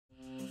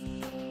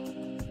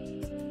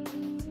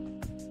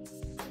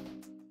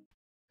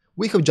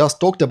We have just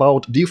talked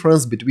about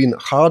difference between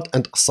hard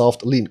and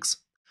soft links.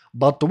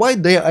 But why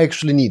they are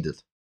actually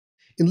needed?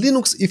 In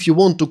Linux, if you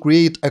want to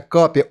create a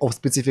copy of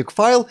specific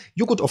file,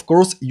 you could of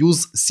course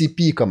use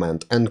cp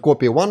command and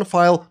copy one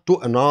file to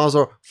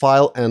another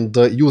file and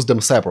use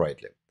them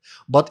separately.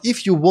 But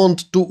if you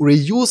want to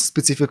reuse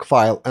specific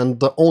file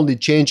and only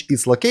change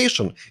its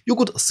location, you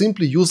could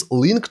simply use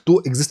link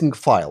to existing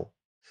file.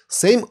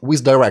 Same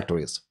with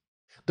directories.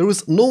 There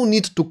is no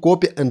need to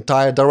copy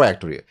entire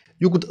directory.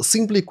 You could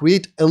simply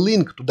create a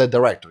link to that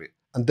directory,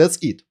 and that's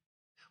it.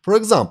 For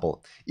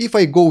example, if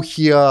I go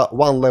here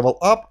one level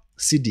up,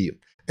 cd,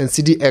 and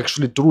cd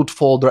actually to root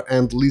folder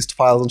and list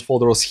files and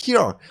folders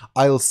here,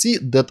 I'll see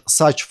that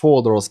such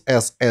folders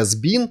as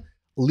sbin,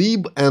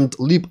 lib, and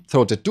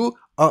lib32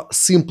 are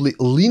simply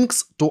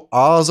links to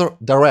other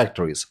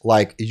directories,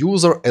 like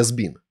user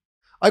sbin.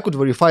 I could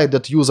verify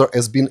that user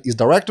sbin is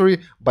directory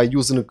by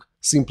using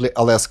simply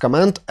ls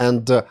command,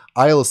 and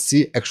I'll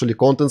see actually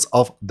contents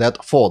of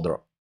that folder.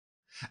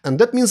 And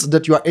that means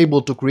that you are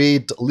able to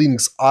create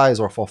links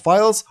either for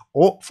files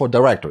or for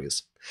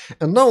directories.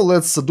 And now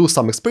let's do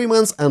some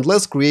experiments and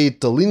let's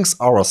create links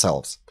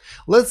ourselves.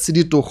 Let's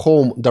cd to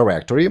home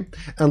directory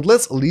and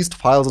let's list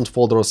files and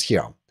folders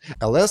here.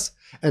 ls,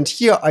 and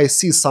here I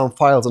see some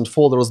files and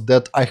folders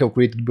that I have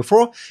created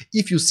before.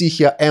 If you see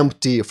here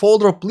empty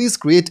folder, please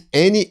create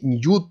any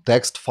new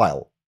text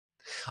file.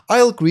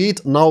 I'll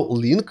create now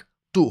link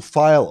to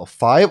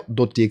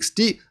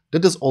file5.txt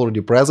that is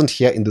already present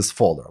here in this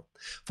folder.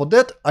 For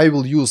that, I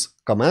will use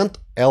command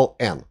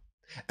ln.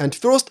 And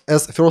first,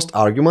 as first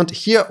argument,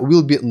 here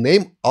will be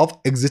name of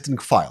existing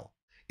file.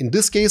 In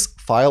this case,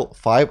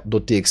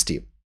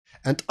 file5.txt.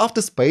 And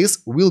after space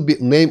will be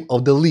name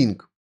of the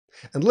link.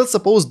 And let's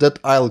suppose that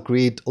I'll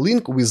create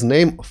link with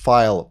name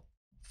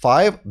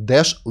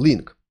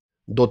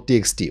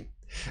file5-link.txt.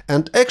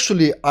 And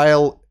actually,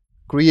 I'll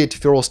create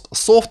first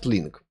soft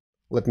link.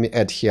 Let me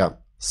add here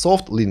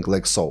soft link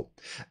like so.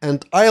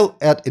 And I'll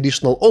add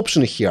additional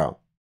option here,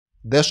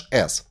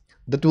 -s,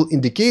 that will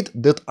indicate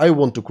that I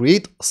want to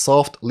create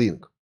soft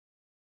link.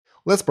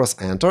 Let's press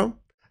enter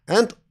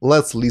and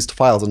let's list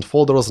files and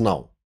folders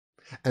now.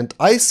 And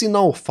I see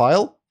now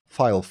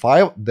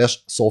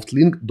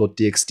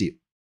file5-softlink.txt.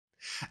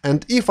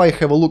 And if I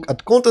have a look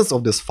at contents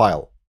of this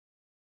file,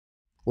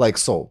 like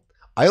so,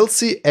 I'll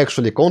see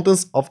actually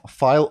contents of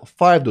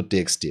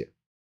file5.txt.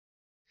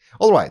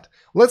 Alright,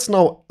 let's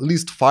now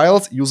list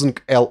files using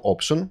L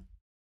option,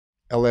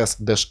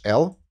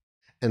 ls-l,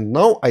 and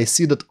now I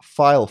see that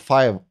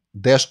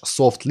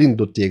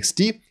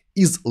file5-softlink.txt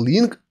is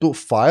linked to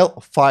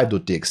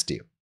file5.txt.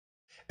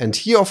 And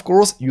here, of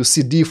course, you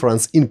see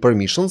difference in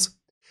permissions,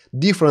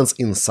 difference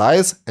in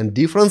size, and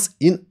difference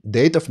in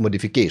date of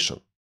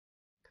modification.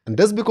 And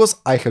that's because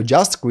I have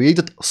just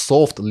created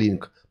soft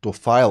link to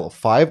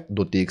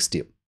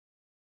file5.txt.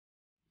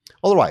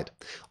 Alright,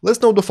 let's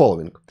now do the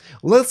following.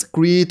 Let's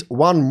create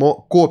one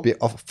more copy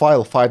of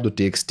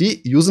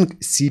file5.txt using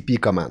cp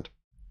command.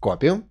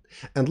 Copy,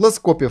 and let's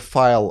copy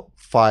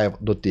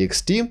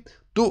file5.txt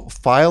to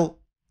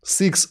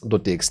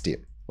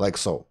file6.txt, like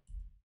so.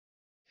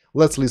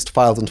 Let's list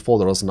files and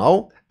folders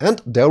now,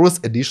 and there is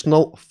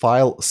additional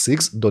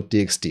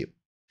file6.txt.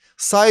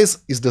 Size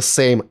is the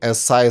same as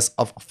size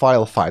of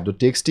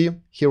file5.txt,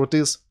 here it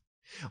is.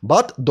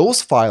 But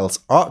those files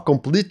are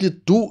completely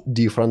two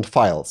different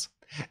files.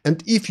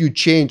 And if you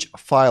change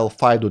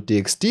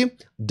file5.txt,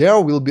 there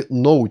will be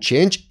no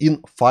change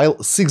in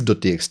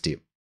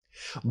file6.txt.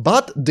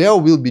 But there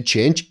will be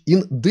change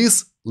in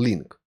this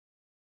link.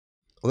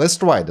 Let's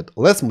try that.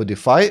 Let's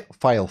modify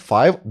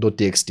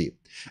file5.txt.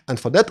 And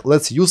for that,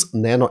 let's use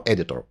nano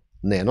editor.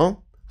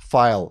 Nano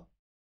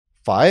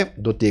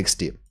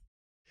file5.txt.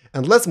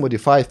 And let's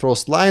modify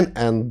first line,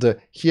 and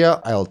here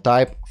I'll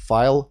type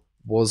file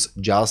was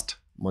just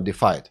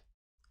modified,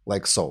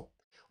 like so.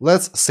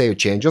 Let's save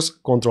changes,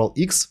 Ctrl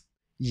X,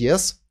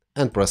 yes,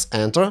 and press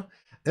enter.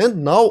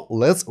 And now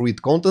let's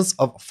read contents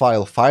of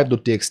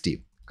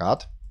file5.txt.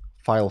 Cut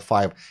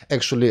file5.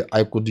 Actually,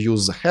 I could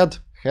use head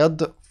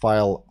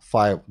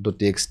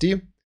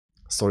file5.txt.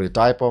 Sorry,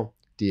 typo,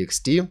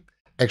 txt.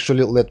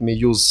 Actually, let me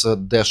use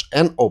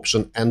 -n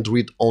option and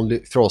read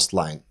only first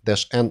line,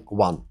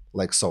 -n1,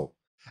 like so.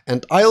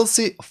 And I'll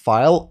see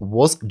file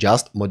was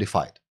just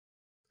modified.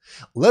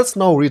 Let's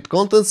now read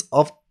contents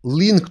of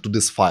link to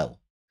this file.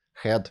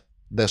 Head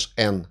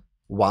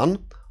 -n1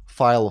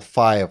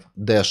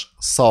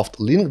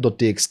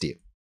 file5-softlink.txt.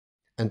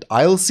 And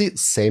I'll see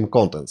same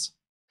contents.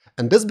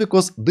 And that's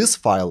because this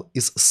file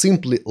is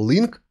simply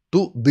link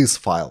to this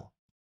file.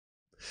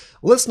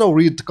 Let's now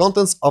read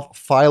contents of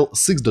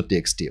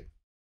file6.txt.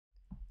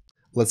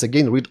 Let's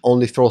again read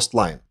only first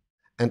line.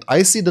 And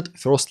I see that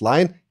first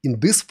line in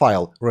this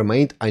file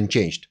remained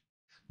unchanged.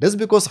 That's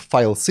because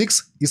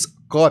file6 is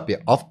copy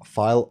of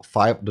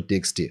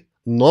file5.txt,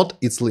 not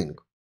its link.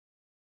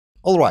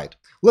 Alright,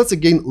 let's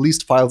again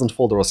list files and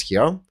folders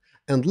here,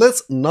 and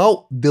let's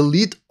now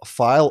delete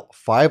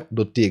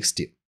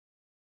file5.txt.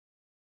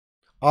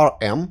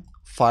 rm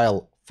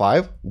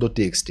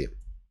file5.txt.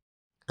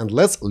 And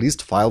let's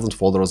list files and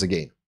folders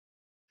again.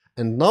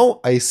 And now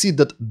I see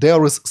that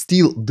there is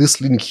still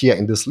this link here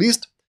in this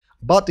list,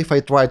 but if I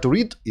try to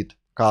read it,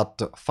 cut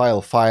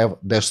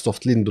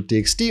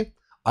file5-softlink.txt,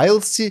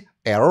 I'll see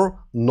error,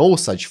 no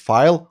such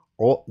file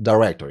or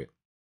directory.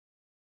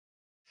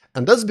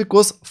 And that's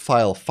because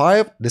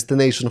file5,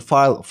 destination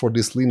file for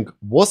this link,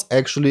 was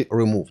actually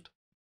removed.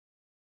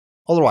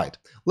 Alright,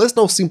 let's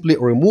now simply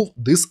remove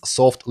this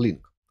soft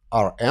link,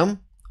 rm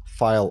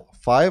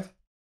file5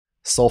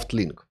 soft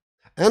link,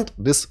 and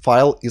this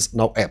file is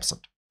now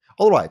absent.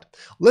 Alright,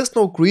 let's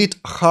now create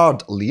a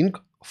hard link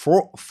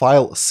for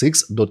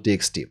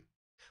file6.txt.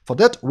 For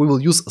that we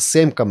will use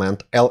same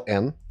command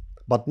ln,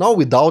 but now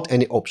without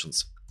any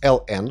options.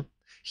 ln,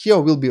 here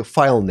will be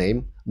file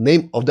name,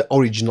 name of the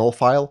original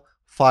file,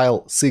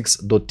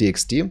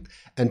 file6.txt,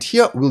 and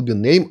here will be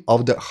name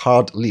of the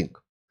hard link.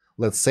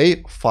 Let's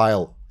say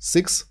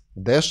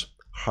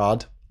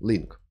file6-hard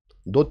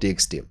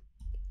link.txt.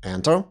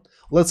 Enter.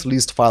 Let's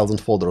list files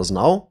and folders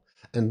now.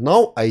 And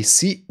now I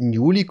see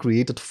newly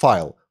created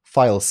file,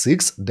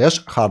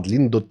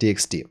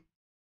 file6-hardlink.txt.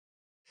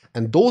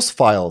 And those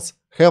files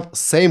have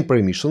same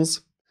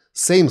permissions,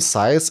 same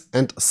size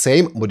and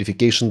same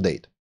modification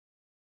date.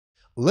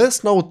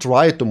 Let's now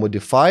try to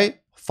modify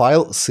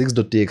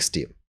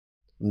file6.txt.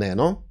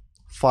 Nano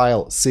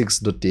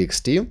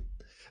file6.txt,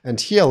 and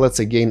here let's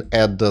again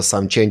add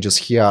some changes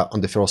here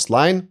on the first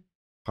line.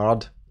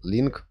 Hard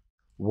link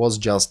was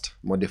just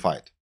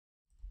modified.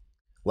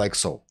 Like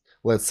so.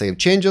 Let's save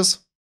changes.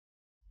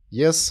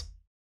 Yes.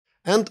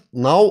 And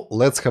now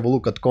let's have a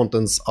look at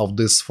contents of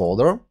this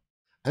folder.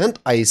 And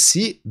I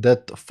see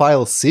that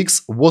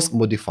file6 was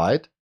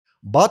modified,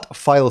 but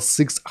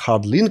file6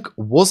 hard link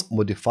was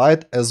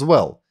modified as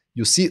well.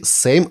 You see,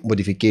 same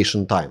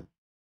modification time.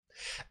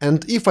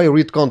 And if I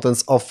read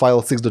contents of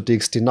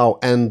file6.txt now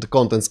and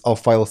contents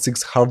of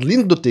file6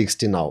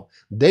 hardlink.txt now,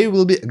 they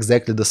will be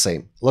exactly the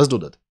same. Let's do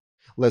that.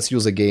 Let's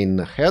use again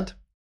head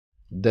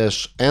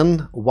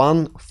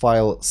 -n1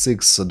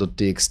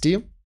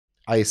 file6.txt.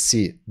 I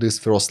see this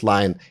first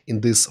line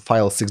in this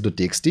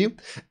file6.txt,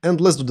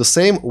 and let's do the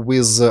same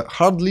with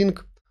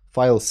hardlink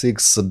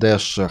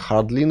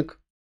file6-hardlink,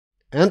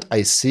 and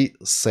I see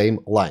same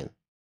line.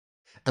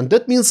 And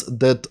that means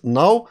that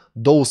now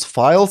those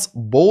files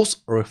both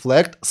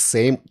reflect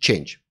same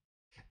change.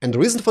 And the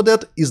reason for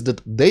that is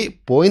that they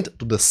point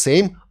to the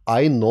same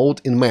inode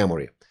in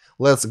memory.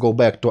 Let's go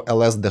back to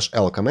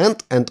ls-l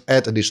command and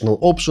add additional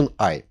option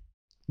I.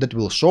 That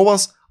will show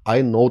us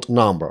inode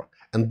number.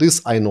 And this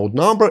inode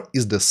number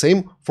is the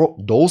same for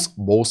those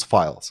both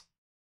files.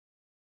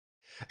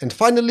 And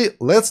finally,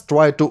 let's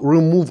try to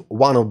remove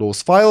one of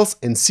those files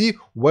and see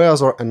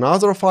whether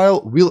another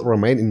file will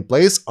remain in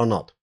place or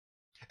not.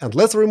 And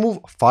let's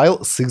remove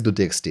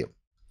file6.txt.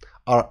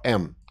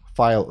 rm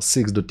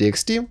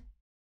file6.txt,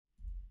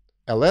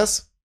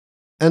 ls,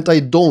 and I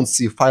don't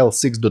see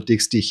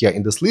file6.txt here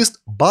in this list,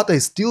 but I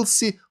still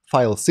see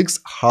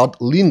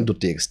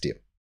file6-hardlink.txt.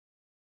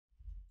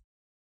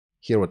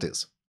 Here it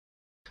is.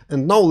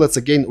 And now let's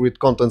again read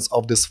contents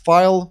of this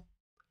file,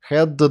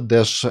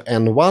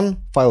 head-n1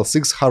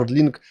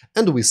 file6-hardlink,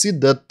 and we see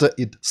that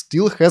it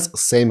still has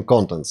same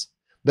contents.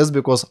 That's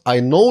because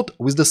inode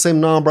with the same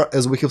number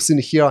as we have seen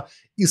here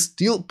is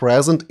still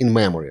present in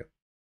memory.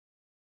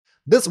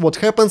 That's what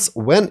happens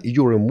when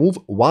you remove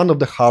one of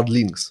the hard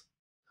links.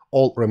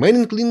 All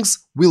remaining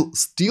links will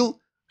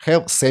still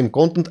have same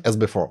content as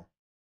before.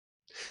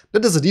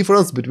 That is the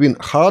difference between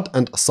hard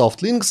and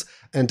soft links,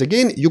 and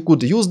again, you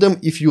could use them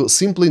if you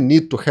simply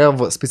need to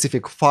have a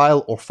specific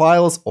file or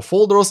files or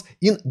folders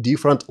in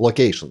different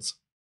locations.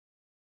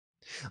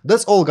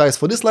 That's all, guys,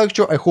 for this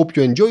lecture. I hope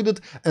you enjoyed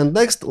it, and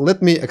next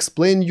let me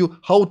explain you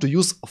how to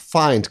use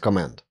find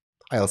command.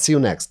 I'll see you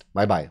next.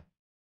 Bye bye.